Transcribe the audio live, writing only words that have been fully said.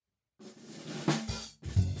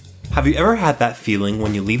Have you ever had that feeling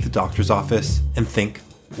when you leave the doctor's office and think,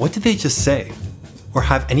 what did they just say? Or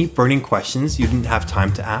have any burning questions you didn't have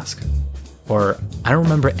time to ask? Or, I don't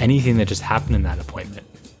remember anything that just happened in that appointment.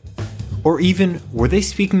 Or even, were they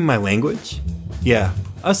speaking my language? Yeah,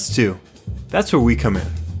 us too. That's where we come in.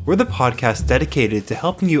 We're the podcast dedicated to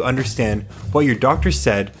helping you understand what your doctor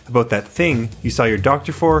said about that thing you saw your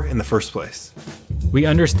doctor for in the first place. We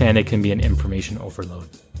understand it can be an information overload.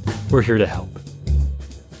 We're here to help.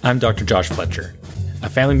 I'm Dr. Josh Fletcher, a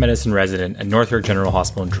family medicine resident at North York General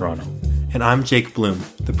Hospital in Toronto. And I'm Jake Bloom,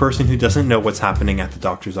 the person who doesn't know what's happening at the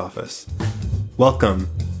doctor's office. Welcome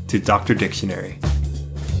to Dr. Dictionary.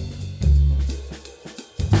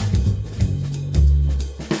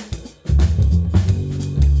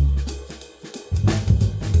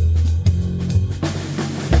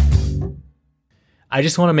 I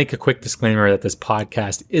just want to make a quick disclaimer that this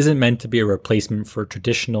podcast isn't meant to be a replacement for a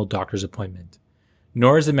traditional doctor's appointment,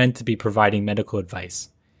 nor is it meant to be providing medical advice.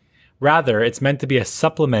 Rather, it's meant to be a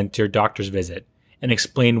supplement to your doctor's visit and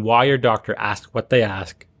explain why your doctor asked what they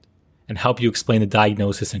asked and help you explain the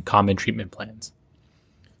diagnosis and common treatment plans.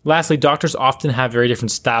 Lastly, doctors often have very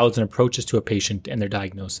different styles and approaches to a patient and their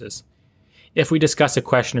diagnosis. If we discuss a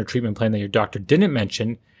question or treatment plan that your doctor didn't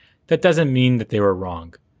mention, that doesn't mean that they were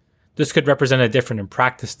wrong. This could represent a different in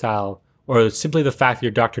practice style or simply the fact that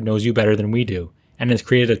your doctor knows you better than we do and has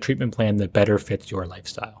created a treatment plan that better fits your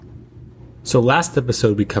lifestyle. So last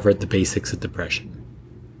episode we covered the basics of depression.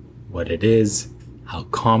 What it is, how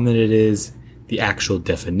common it is, the actual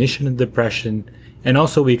definition of depression, and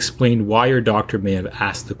also we explained why your doctor may have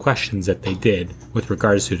asked the questions that they did with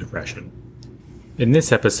regards to depression. In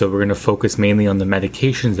this episode we're going to focus mainly on the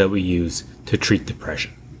medications that we use to treat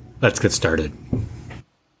depression. Let's get started.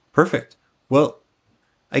 Perfect. Well,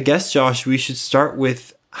 I guess, Josh, we should start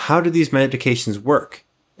with how do these medications work?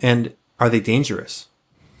 And are they dangerous?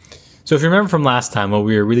 So if you remember from last time, what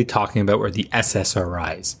we were really talking about were the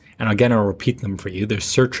SSRIs. And again, I'll repeat them for you. There's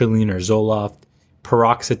sertraline or Zoloft,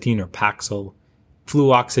 paroxetine or Paxil,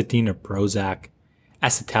 fluoxetine or Prozac,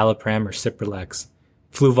 escitalopram or Cipralex,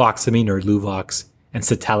 fluvoxamine or Luvox, and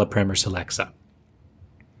citalopram or Celexa.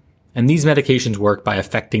 And these medications work by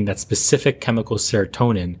affecting that specific chemical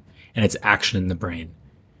serotonin and its action in the brain.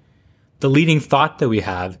 The leading thought that we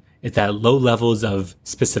have is that low levels of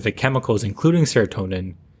specific chemicals, including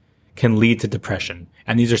serotonin, can lead to depression,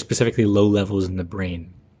 and these are specifically low levels in the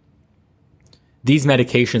brain. These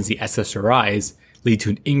medications, the SSRIs, lead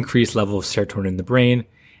to an increased level of serotonin in the brain,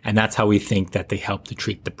 and that's how we think that they help to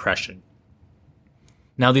treat depression.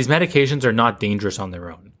 Now, these medications are not dangerous on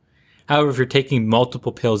their own. However, if you're taking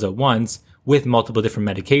multiple pills at once with multiple different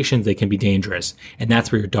medications, they can be dangerous. And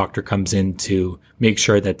that's where your doctor comes in to make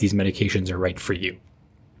sure that these medications are right for you.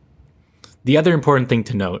 The other important thing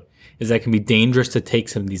to note is that it can be dangerous to take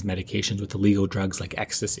some of these medications with illegal drugs like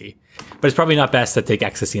ecstasy. But it's probably not best to take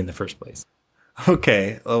ecstasy in the first place.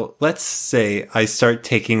 Okay, well, let's say I start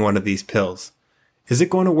taking one of these pills. Is it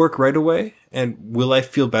going to work right away? And will I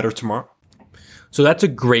feel better tomorrow? So that's a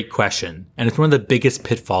great question, and it's one of the biggest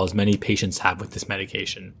pitfalls many patients have with this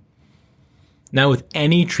medication. Now, with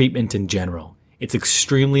any treatment in general, it's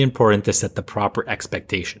extremely important to set the proper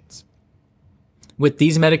expectations. With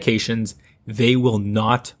these medications, they will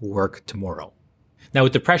not work tomorrow. Now,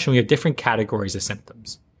 with depression, we have different categories of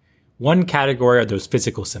symptoms. One category are those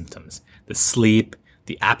physical symptoms, the sleep,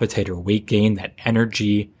 the appetite or weight gain, that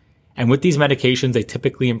energy, and with these medications, they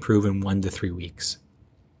typically improve in 1 to 3 weeks.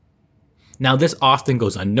 Now, this often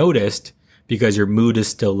goes unnoticed because your mood is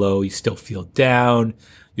still low, you still feel down,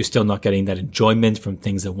 you're still not getting that enjoyment from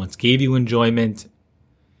things that once gave you enjoyment.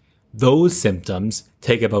 Those symptoms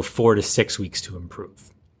take about 4 to 6 weeks to improve.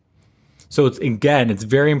 So it's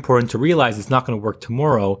very important to realize it's not going to work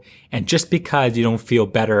tomorrow, and just because you don't feel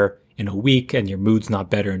better in a week and your mood's not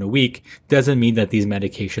better in a week doesn't mean that these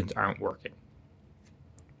medications aren't working.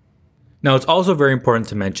 Now, it's also very important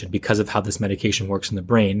to mention, because of how this medication works in the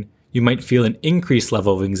brain, you might feel an increased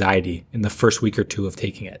level of anxiety in the first week or two of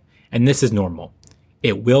taking it. And this is normal.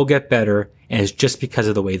 It will get better, and it's just because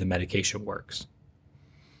of the way the medication works.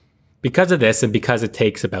 Because of this, and because it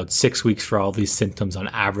takes about 6 weeks for all these symptoms on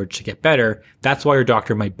average to get better, that's why your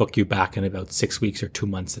doctor might book you back in about 6 weeks or 2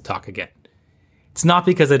 months to talk again. It's not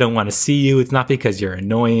because they don't want to see you. It's not because you're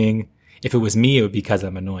annoying. If it was me, it would be because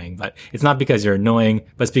I'm annoying. But it's not because you're annoying,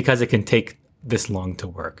 but it's because it can take this long to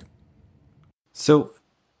work. So,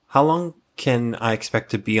 how long can I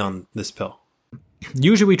expect to be on this pill?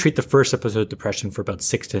 Usually we treat the first episode of depression for about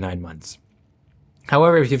 6 to 9 months.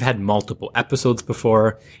 However, if you've had multiple episodes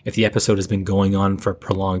before, if the episode has been going on for a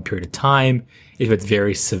prolonged period of time, if it's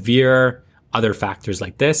very severe, other factors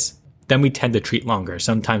like this, then we tend to treat longer,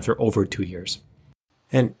 sometimes for over 2 years.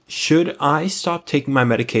 And should I stop taking my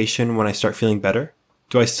medication when I start feeling better?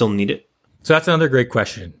 Do I still need it? So that's another great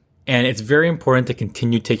question. And it's very important to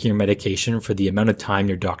continue taking your medication for the amount of time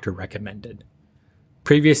your doctor recommended.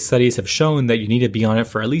 Previous studies have shown that you need to be on it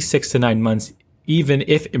for at least 6 to 9 months, even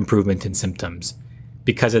if improvement in symptoms,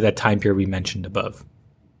 because of that time period we mentioned above.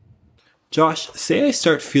 Josh, say I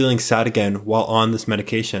start feeling sad again while on this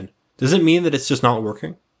medication. Does it mean that it's just not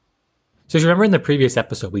working? So if you remember in the previous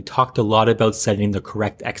episode, we talked a lot about setting the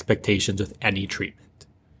correct expectations with any treatment.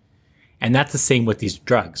 And that's the same with these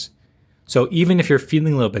drugs. So even if you're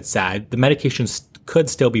feeling a little bit sad, the medication could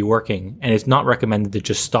still be working, and it's not recommended to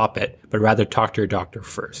just stop it, but rather talk to your doctor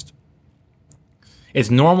first. It's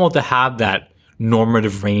normal to have that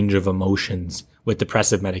normative range of emotions with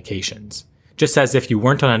depressive medications. Just as if you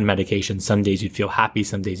weren't on a medication, some days you'd feel happy,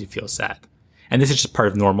 some days you'd feel sad. And this is just part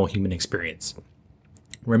of normal human experience.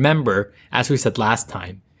 Remember, as we said last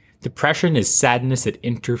time, depression is sadness that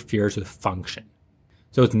interferes with function.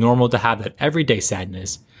 So it's normal to have that everyday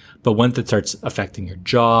sadness, but once it starts affecting your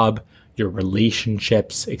job, your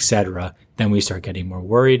relationships, etc., then we start getting more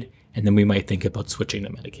worried, and then we might think about switching the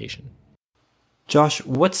medication. Josh,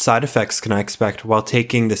 what side effects can I expect while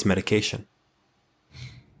taking this medication?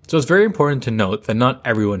 So it's very important to note that not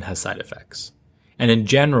everyone has side effects. And in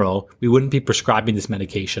general, we wouldn't be prescribing this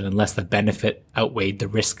medication unless the benefit outweighed the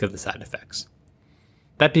risk of the side effects.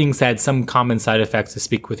 That being said, some common side effects to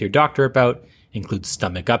speak with your doctor about include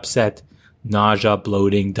stomach upset, nausea,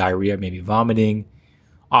 bloating, diarrhea, maybe vomiting.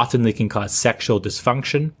 Often they can cause sexual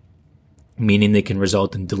dysfunction, meaning they can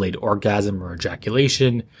result in delayed orgasm or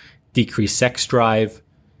ejaculation, decreased sex drive.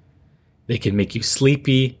 They can make you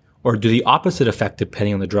sleepy, or do the opposite effect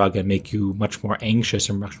depending on the drug and make you much more anxious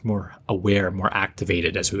or much more aware, more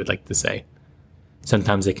activated, as we would like to say.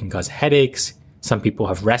 Sometimes they can cause headaches, some people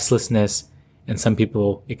have restlessness, and some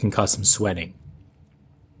people it can cause some sweating.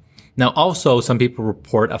 Now also, some people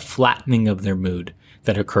report a flattening of their mood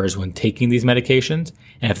that occurs when taking these medications,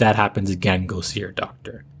 and if that happens again, go see your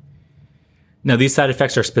doctor. Now these side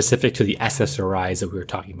effects are specific to the SSRIs that we were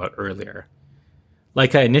talking about earlier.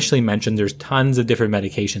 Like I initially mentioned, there's tons of different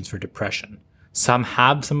medications for depression. Some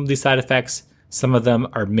have some of these side effects. Some of them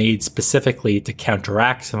are made specifically to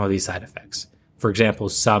counteract some of these side effects. For example,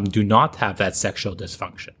 some do not have that sexual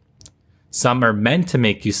dysfunction. Some are meant to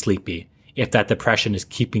make you sleepy if that depression is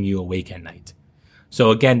keeping you awake at night.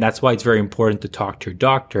 So again, that's why it's very important to talk to your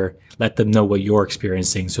doctor, let them know what you're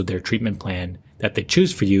experiencing so their treatment plan that they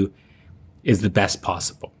choose for you is the best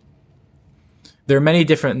possible. There are many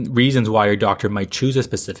different reasons why your doctor might choose a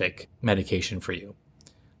specific medication for you.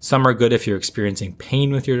 Some are good if you're experiencing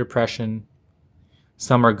pain with your depression.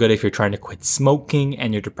 Some are good if you're trying to quit smoking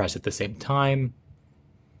and you're depressed at the same time.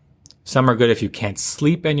 Some are good if you can't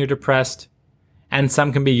sleep and you're depressed. And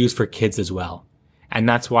some can be used for kids as well. And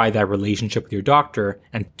that's why that relationship with your doctor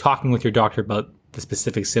and talking with your doctor about the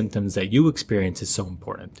specific symptoms that you experience is so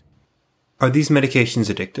important. Are these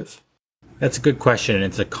medications addictive? That's a good question, and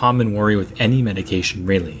it's a common worry with any medication,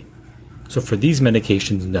 really. So for these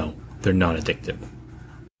medications, no, they're not addictive.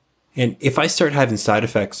 And if I start having side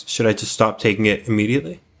effects, should I just stop taking it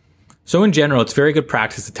immediately? So in general, it's very good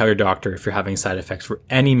practice to tell your doctor if you're having side effects for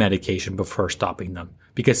any medication before stopping them,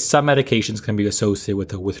 because some medications can be associated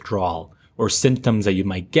with a withdrawal or symptoms that you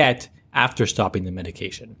might get after stopping the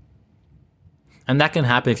medication. And that can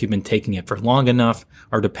happen if you've been taking it for long enough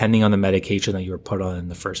or depending on the medication that you were put on in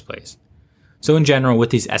the first place. So in general,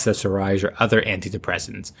 with these SSRIs or other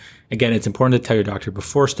antidepressants, again, it's important to tell your doctor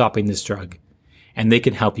before stopping this drug, and they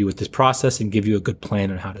can help you with this process and give you a good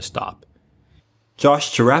plan on how to stop.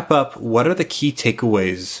 Josh, to wrap up, what are the key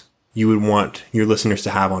takeaways you would want your listeners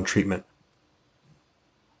to have on treatment?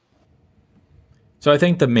 So I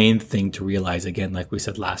think the main thing to realize, again, like we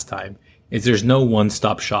said last time, is there's no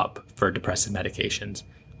one-stop shop for depressive medications.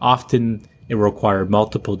 Often it will require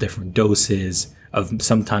multiple different doses of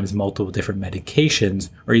sometimes multiple different medications,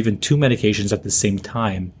 or even 2 medications at the same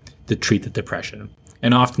time to treat the depression.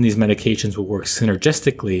 And often these medications will work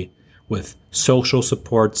synergistically with social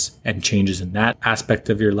supports and changes in that aspect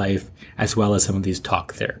of your life, as well as some of these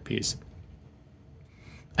talk therapies.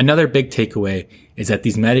 Another big takeaway is that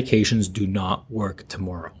these medications do not work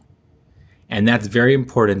tomorrow. And that's very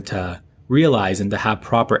important to realize and to have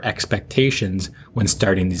proper expectations when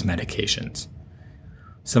starting these medications.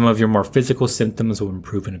 Some of your more physical symptoms will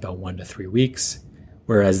improve in about 1 to 3 weeks,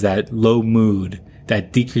 whereas that low mood,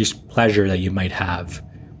 that decreased pleasure that you might have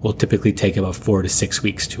will typically take about 4 to 6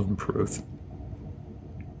 weeks to improve.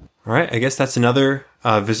 All right, I guess that's another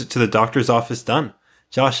visit to the doctor's office done.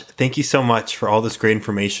 Josh, thank you so much for all this great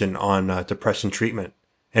information on depression treatment.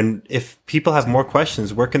 And if people have more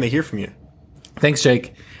questions, where can they hear from you? Thanks,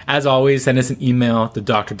 Jake. As always, send us an email to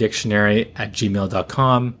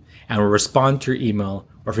drdictionary@gmail.com, and we'll respond to your email.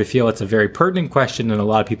 Or if we feel it's a very pertinent question and a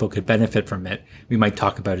lot of people could benefit from it, we might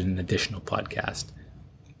talk about it in an additional podcast.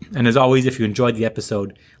 And as always, if you enjoyed the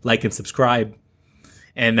episode, like and subscribe,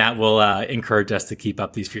 and that will encourage us to keep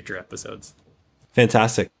up these future episodes.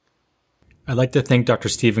 Fantastic. I'd like to thank Dr.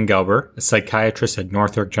 Stephen Gelber, a psychiatrist at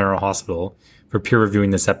North York General Hospital, for peer reviewing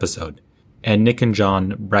this episode, and Nick and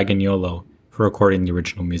John Bragagnolo for recording the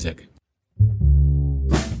original music.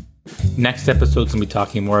 Next episode's going to be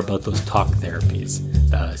talking more about those talk therapies,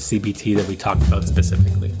 the CBT that we talked about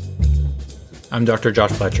specifically. I'm Dr.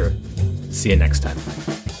 Josh Fletcher. See you next time.